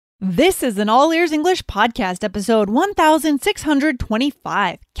This is an All Ears English podcast, episode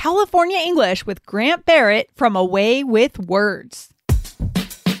 1625, California English with Grant Barrett from Away with Words.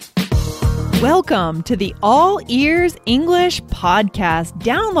 Welcome to the All Ears English podcast,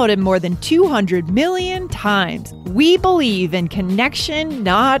 downloaded more than 200 million times. We believe in connection,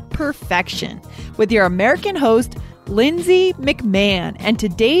 not perfection, with your American host, Lindsay McMahon, and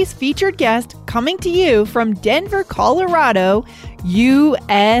today's featured guest coming to you from Denver, Colorado,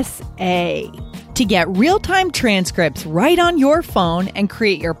 USA. To get real-time transcripts right on your phone and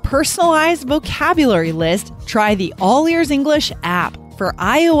create your personalized vocabulary list, try the All Ears English app for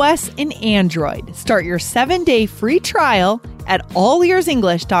iOS and Android. Start your 7-day free trial at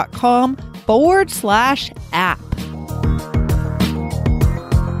allearsenglish.com/app.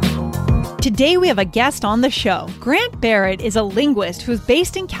 Today we have a guest on the show. Grant Barrett is a linguist who's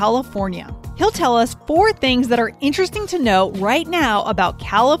based in California. He'll tell us 4 things that are interesting to know right now about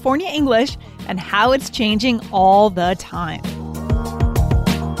California English and how it's changing all the time.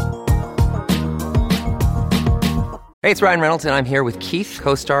 Hey, it's Ryan Reynolds, and I'm here with Keith,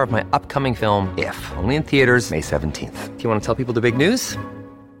 co-star of my upcoming film, If, only in theaters May 17th. Do you want to tell people the big news?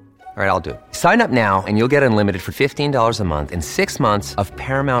 All right, I'll do it. Sign up now and you'll get unlimited for $15 a month and 6 months of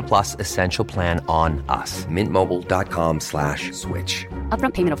Paramount Plus Essential Plan on us. MintMobile.com/switch.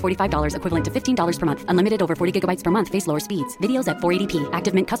 Upfront payment of $45 equivalent to $15 per month. Unlimited over 40 gigabytes per month. Face lower speeds. Videos at 480p.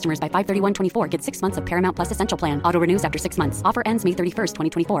 Active Mint customers by 531.24 get 6 months of Paramount Plus Essential Plan. Auto renews after 6 months. Offer ends May 31st,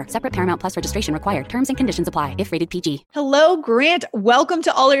 2024. Separate Paramount Plus registration required. Terms and conditions apply if rated PG. Hello, Grant. Welcome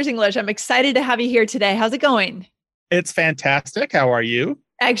to All Ears English. I'm excited to have you here today. How's it going? It's fantastic. How are you?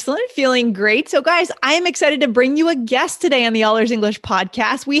 Excellent. Feeling great. So guys, I am excited to bring you a guest today on the All Ears English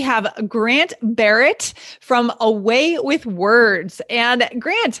podcast. We have Grant Barrett from Away with Words. And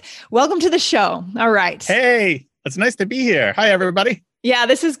Grant, welcome to the show. All right. Hey, it's nice to be here. Hi, everybody. Yeah,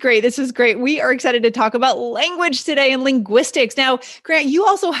 this is great. This is great. We are excited to talk about language today and linguistics. Now, Grant, you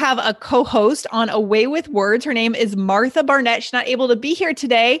also have a co-host on Away with Words. Her name is Martha Barnett. She's not able to be here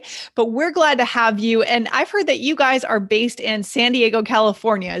today, but we're glad to have you. And I've heard that you guys are based in San Diego,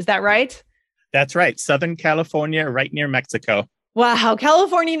 California. Is that right? That's right. Southern California, right near Mexico. Wow,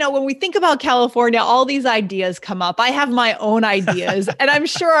 California. When we think about California, all these ideas come up. I have my own ideas, and I'm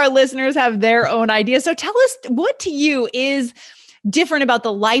sure our listeners have their own ideas. So tell us, what to you is different about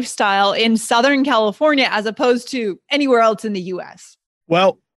the lifestyle in Southern California as opposed to anywhere else in the U.S.?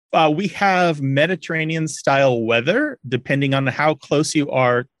 Well, we have Mediterranean style weather, depending on how close you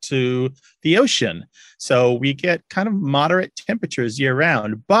are to the ocean. So we get kind of moderate temperatures year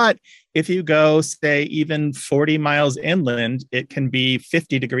round. But if you go, say, even 40 miles inland, it can be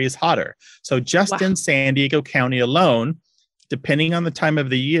 50 degrees hotter. So just in San Diego County alone, depending on the time of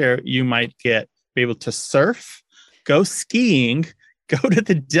the year, you might be able to surf, go skiing, go to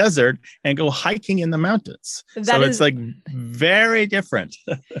the desert, and go hiking in the mountains. It's like very different.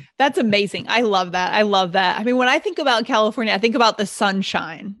 That's amazing. I love that. I love that. I mean, when I think about California, I think about the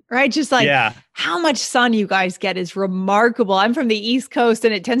sunshine, right? Just like how much sun you guys get is remarkable. I'm from the East Coast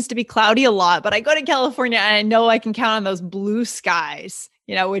and it tends to be cloudy a lot, but I go to California and I know I can count on those blue skies,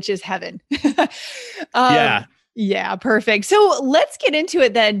 which is heaven. Yeah, perfect. So let's get into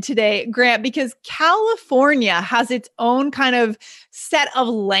it then today, Grant, because California has its own kind of set of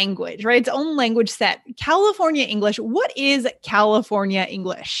language, right? Its own language set. California English. What is California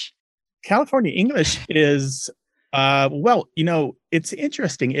English? California English is, it's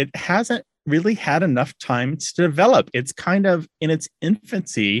interesting. It hasn't really had enough time to develop. It's kind of in its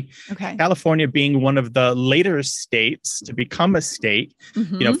infancy. Okay. California being one of the later states to become a state,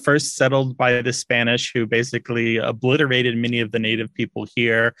 first settled by the Spanish, who basically obliterated many of the native people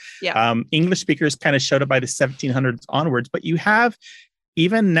here. Yeah. English speakers kind of showed up by the 1700s onwards, but you have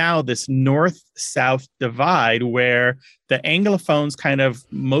even now this north-south divide where the Anglophones kind of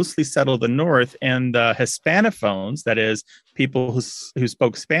mostly settled the north and the Hispanophones, that is, people who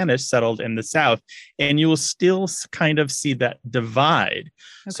spoke Spanish, settled in the south. And you will still kind of see that divide.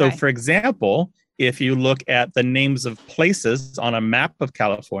 Okay. So, for example, if you look at the names of places on a map of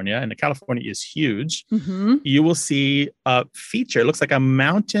California, and California is huge, you will see a feature. It looks like a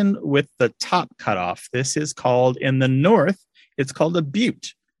mountain with the top cut off. This is called, in the north, it's called a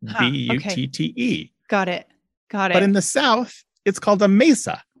butte, Butte. Okay. Got it. But in the south, it's called a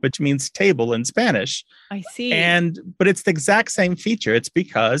mesa, which means table in Spanish. I see. But it's the exact same feature. It's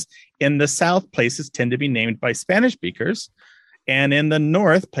because in the south, places tend to be named by Spanish speakers. And in the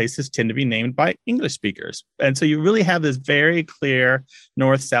north, places tend to be named by English speakers. And so you really have this very clear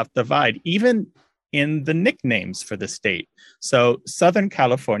north-south divide, even in the nicknames for the state. So Southern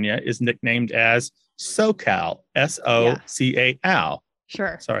California is nicknamed as SoCal, SoCal.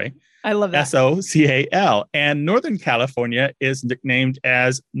 Sure. Sorry. I love that. SOCAL. And Northern California is nicknamed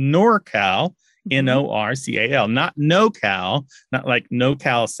as NorCal, NORCAL, not NoCal, not like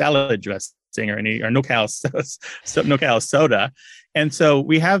NoCal salad dressing or NoCal soda. And so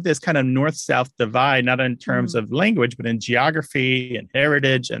we have this kind of north-south divide, not in terms of language, but in geography and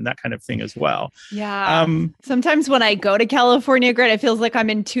heritage and that kind of thing as well. Yeah. Sometimes when I go to California, Grant, it feels like I'm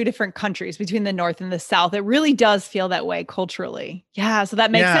in two different countries between the North and the South. It really does feel that way culturally. Yeah. So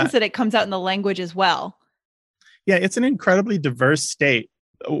that makes sense that it comes out in the language as well. Yeah. It's an incredibly diverse state.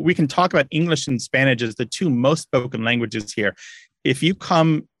 We can talk about English and Spanish as the two most spoken languages here. If you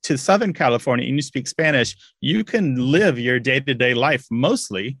come to Southern California and you speak Spanish, you can live your day-to-day life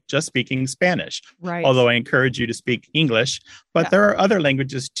mostly just speaking Spanish. Right. Although I encourage you to speak English, but there are other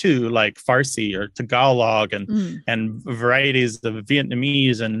languages too, like Farsi or Tagalog and varieties of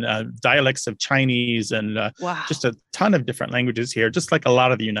Vietnamese and dialects of Chinese and just a ton of different languages here, just like a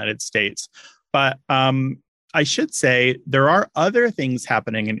lot of the United States. But I should say there are other things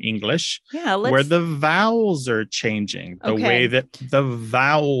happening in English where the vowels are changing, the way that the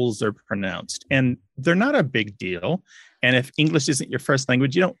vowels are pronounced. And they're not a big deal. And if English isn't your first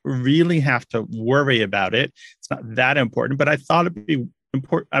language, you don't really have to worry about it. It's not that important. But I thought it'd be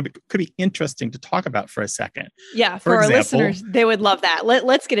important. It could be interesting to talk about for a second. Yeah, for example, our listeners, they would love that.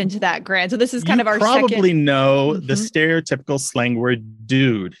 Let's get into that, Grant. So this is kind of our probably know the stereotypical slang word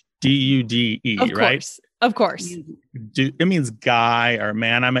dude, D-U-D-E, right? Of course. Dude, it means guy or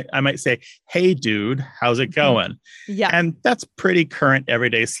man. I might say, hey, dude, how's it going? Yeah. And that's pretty current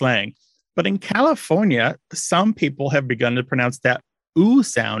everyday slang. But in California, some people have begun to pronounce that ooh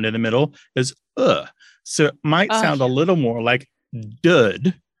sound in the middle as So it might sound a little more like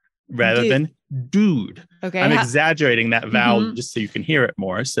dud rather than dude. Okay. I'm exaggerating that vowel just so you can hear it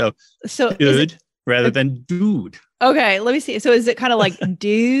more. So dude rather than dude. Okay, let me see. So is it kind of like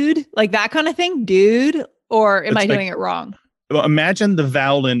dude, like that kind of thing? Dude? Or am I doing it wrong? Well, imagine the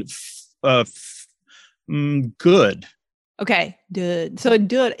vowel in good. Okay, dude. So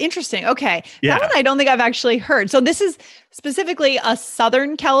dude, interesting. Okay. Yeah. That one I don't think I've actually heard. So this is specifically a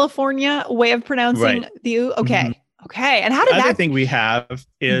Southern California way of pronouncing the U. Okay. Okay. And how did other thing we have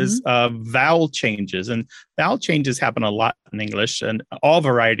is vowel changes, and vowel changes happen a lot in English, and all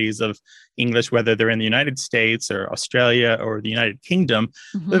varieties of English, whether they're in the United States or Australia or the United Kingdom,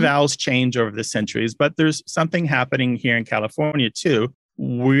 the vowels change over the centuries. But there's something happening here in California too.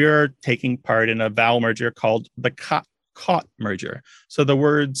 We're taking part in a vowel merger called the COT merger. So the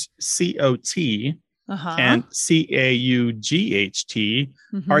words COT and CAUGHT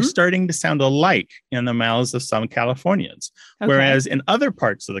are starting to sound alike in the mouths of some Californians. Whereas in other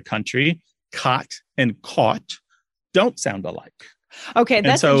parts of the country, cot and caught don't sound alike. Okay,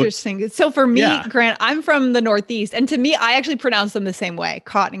 that's interesting. So for me, Grant, I'm from the Northeast, and to me, I actually pronounce them the same way,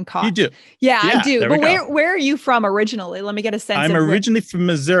 caught and caught. You do? Yeah, I do. But where are you from originally? Let me get a sense. I'm originally from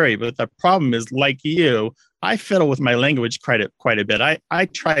Missouri, but the problem is, like you, I fiddle with my language quite a bit. I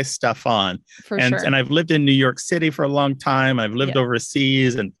try stuff on. And I've lived in New York City for a long time. I've lived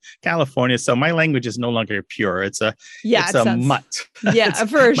overseas and California. So my language is no longer pure. It's a mutt. Yeah,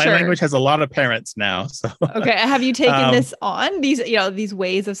 for sure. My language has a lot of parents now. So okay. Have you taken this on? These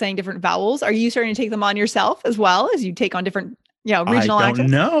ways of saying different vowels? Are you starting to take them on yourself as well as you take on different, regional accents? I don't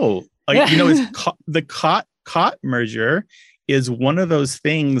know. The cot merger is one of those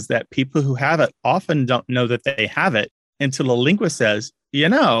things that people who have it often don't know that they have it until a linguist says,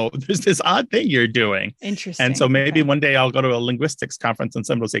 there's this odd thing you're doing. Interesting. And so maybe one day I'll go to a linguistics conference and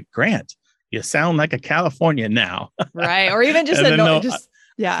someone will say, Grant, you sound like a Californian now. Right. Or even just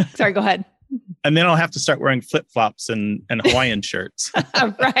sorry, go ahead. And then I'll have to start wearing flip-flops and Hawaiian shirts.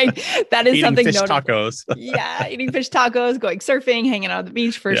 Right. That is eating something fish notable. Tacos. Yeah. Eating fish tacos, going surfing, hanging out on the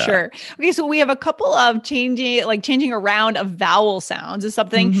beach for sure. Okay. So we have a couple of changing around of vowel sounds is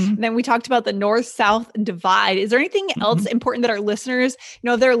something. And then we talked about the north-south divide. Is there anything else important that our listeners,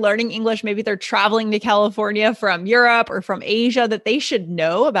 they're learning English, maybe they're traveling to California from Europe or from Asia, that they should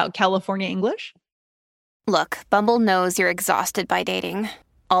know about California English? Look, Bumble knows you're exhausted by dating.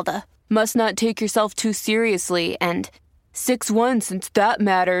 All the must not take yourself too seriously, and 6'1" since that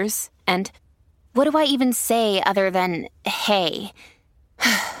matters, and what do I even say other than, hey?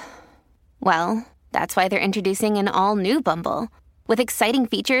 Well, that's why they're introducing an all-new Bumble, with exciting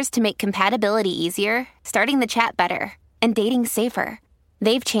features to make compatibility easier, starting the chat better, and dating safer.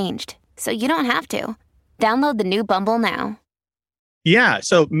 They've changed, so you don't have to. Download the new Bumble now. Yeah,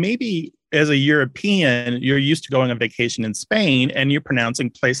 so maybe as a European, you're used to going on vacation in Spain and you're pronouncing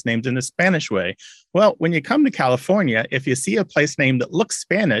place names in the Spanish way. Well, when you come to California, if you see a place name that looks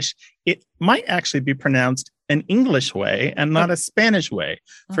Spanish, it might actually be pronounced an English way and not a Spanish way.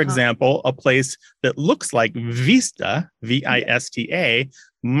 For example, a place that looks like Vista, Vista,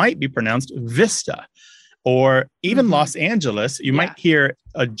 might be pronounced Vista. Or even Los Angeles, you might hear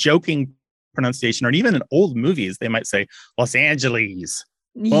a joking pronunciation, or even in old movies, they might say Los Angeles.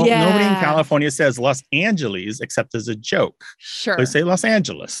 Well, nobody in California says Los Angeles except as a joke. Sure. They say Los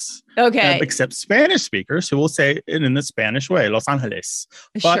Angeles. Okay. Except Spanish speakers who will say it in the Spanish way, Los Angeles.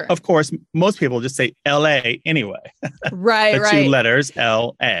 But of course, most people just say LA anyway. Right, the two letters,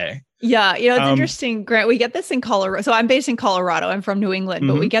 LA. Yeah. You know, it's interesting, Grant. We get this in Colorado. So I'm based in Colorado. I'm from New England,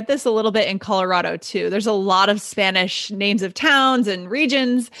 but we get this a little bit in Colorado too. There's a lot of Spanish names of towns and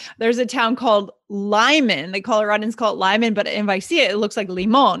regions. There's a town called Lyman. The Coloradans call it Lyman, but if I see it, it looks like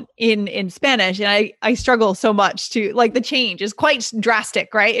limon in Spanish. And I struggle so much to, like, the change is quite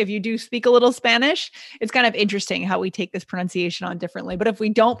drastic, right? If you do speak a little Spanish, it's kind of interesting how we take this pronunciation on differently. But if we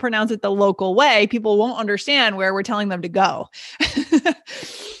don't pronounce it the local way, people won't understand where we're telling them to go.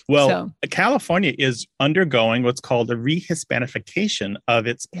 Well, California is undergoing what's called a re-Hispanification of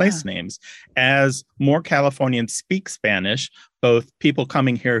its place names. As more Californians speak Spanish, both people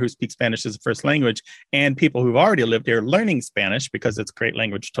coming here who speak Spanish as a first language and people who've already lived here learning Spanish, because it's a great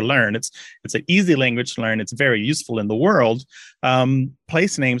language to learn. It's an easy language to learn. It's very useful in the world.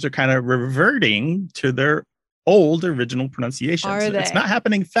 Place names are kind of reverting to their old original pronunciations. It's not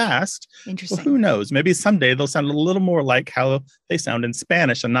happening fast. Interesting. Well, who knows? Maybe someday they'll sound a little more like how they sound in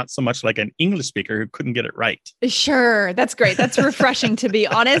Spanish and not so much like an English speaker who couldn't get it right. Sure. That's great. That's refreshing, to be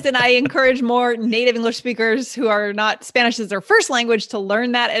honest. And I encourage more native English speakers who are not Spanish as their first language to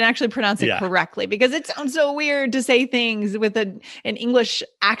learn that and actually pronounce it correctly, because it sounds so weird to say things with an English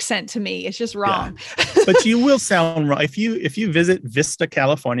accent to me. It's just wrong. Yeah. But you will sound wrong. If you visit Vista,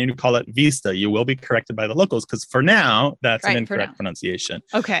 California, and you call it Vista, you will be corrected by the locals, because for now, that's an incorrect pronunciation.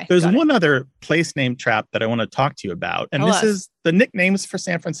 Okay. There's one other place name trap that I want to talk to you about. And this is the nicknames for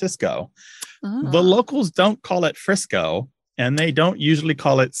San Francisco. The locals don't call it Frisco, and they don't usually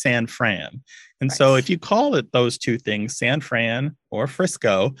call it San Fran. And so if you call it those two things, San Fran or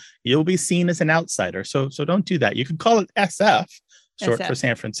Frisco, you'll be seen as an outsider. So don't do that. You can call it SF, short for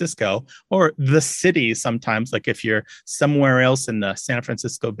San Francisco, or the city sometimes. Like if you're somewhere else in the San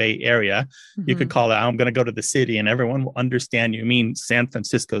Francisco Bay Area, you could call it, I'm going to go to the city, and everyone will understand you mean San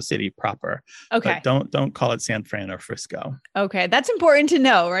Francisco City proper. Okay. But don't call it San Fran or Frisco. Okay. That's important to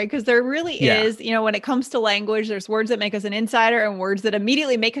know, right? Because there really is, when it comes to language, there's words that make us an insider and words that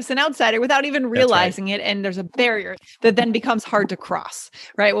immediately make us an outsider without even realizing it. And there's a barrier that then becomes hard to cross,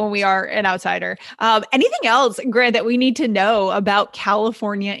 right? When we are an outsider. Anything else, Grant, that we need to know about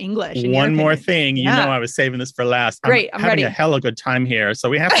California English? One more thing. You know, I was saving this for last. Great. I'm having ready. a hella good time here. So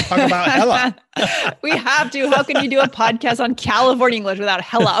we have to talk about hella. We have to. How can you do a podcast on California English without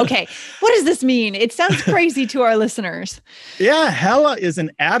hella? Okay. What does this mean? It sounds crazy to our listeners. Yeah. Hella is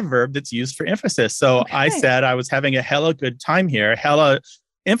an adverb that's used for emphasis. So I said I was having a hella good time here. Hella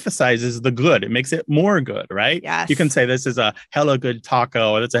emphasizes the good. It makes it more good, right? Yes. You can say this is a hella good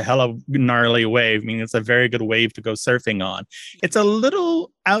taco, or it's a hella gnarly wave, meaning it's a very good wave to go surfing on. It's a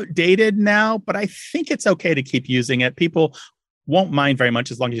little outdated now, but I think it's okay to keep using it. People won't mind very much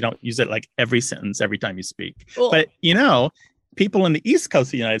as long as you don't use it like every sentence, every time you speak. Cool. But, people in the East Coast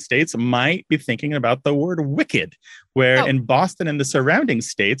of the United States might be thinking about the word wicked, where in Boston and the surrounding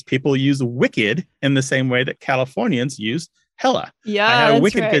states, people use wicked in the same way that Californians use hella. Yeah, I had a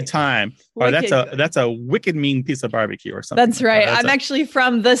wicked good time. Or that's a wicked mean piece of barbecue or something. That's right. I'm actually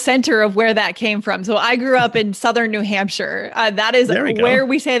from the center of where that came from. So I grew up in southern New Hampshire. That is where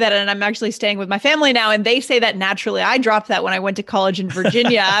we say that. And I'm actually staying with my family now, and they say that naturally. I dropped that when I went to college in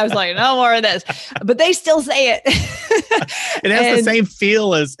Virginia. I was like, no more of this. But they still say it. It has the same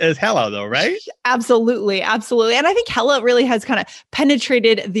feel as hella, though, right? Absolutely. Absolutely. And I think hella really has kind of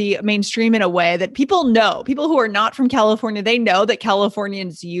penetrated the mainstream in a way that people know. People who are not from California, they know that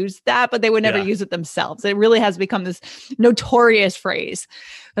Californians use that, but they would never use it themselves. It really has become this notorious phrase.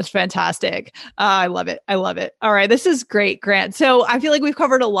 That's fantastic. I love it. I love it. All right. This is great, Grant. So I feel like we've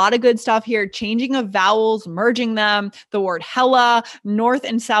covered a lot of good stuff here. Changing of vowels, merging them, the word hella, North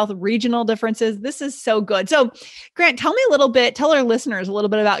and South regional differences. This is so good. So Grant, tell our listeners a little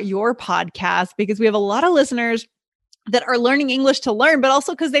bit about your podcast, because we have a lot of listeners that are learning English to learn, but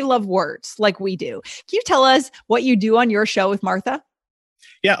also because they love words like we do. Can you tell us what you do on your show with Martha?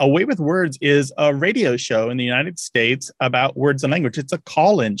 Yeah, A Way with Words is a radio show in the United States about words and language. It's a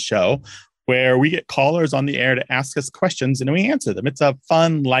call-in show where we get callers on the air to ask us questions and we answer them. It's a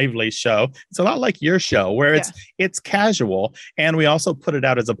fun, lively show. It's a lot like your show where it's casual. And we also put it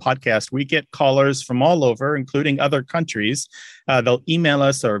out as a podcast. We get callers from all over, including other countries. They'll email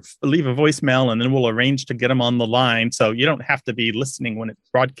us or leave a voicemail, and then we'll arrange to get them on the line. So you don't have to be listening when it's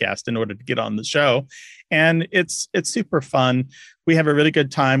broadcast in order to get on the show. And it's super fun. We have a really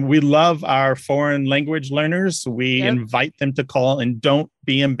good time. We love our foreign language learners. We invite them to call, and don't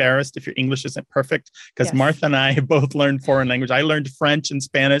be embarrassed if your English isn't perfect, because Martha and I both learned foreign language. I learned French and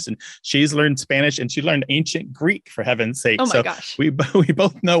Spanish, and she's learned Spanish, and she learned ancient Greek, for heaven's sake. Oh my gosh. We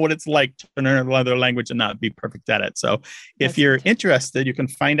both know what it's like to learn another language and not be perfect at it. So if you're interested, you can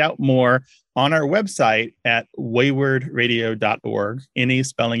find out more on our website at waywordradio.org. Any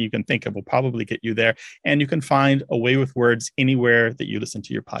spelling you can think of will probably get you there. And you can find A Way with Words anywhere that you listen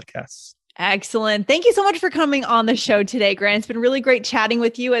to your podcasts. Excellent. Thank you so much for coming on the show today, Grant. It's been really great chatting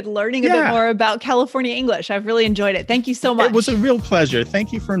with you and learning a bit more about California English. I've really enjoyed it. Thank you so much. It was a real pleasure.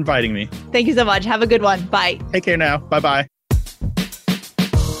 Thank you for inviting me. Thank you so much. Have a good one. Bye. Take care now. Bye-bye.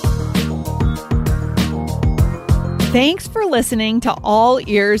 Thanks for listening to All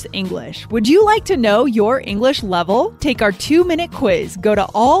Ears English. Would you like to know your English level? Take our 2-minute quiz. Go to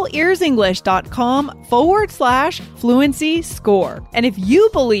allearsenglish.com/fluency score. And if you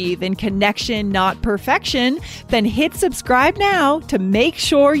believe in connection, not perfection, then hit subscribe now to make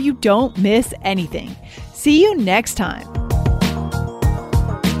sure you don't miss anything. See you next time.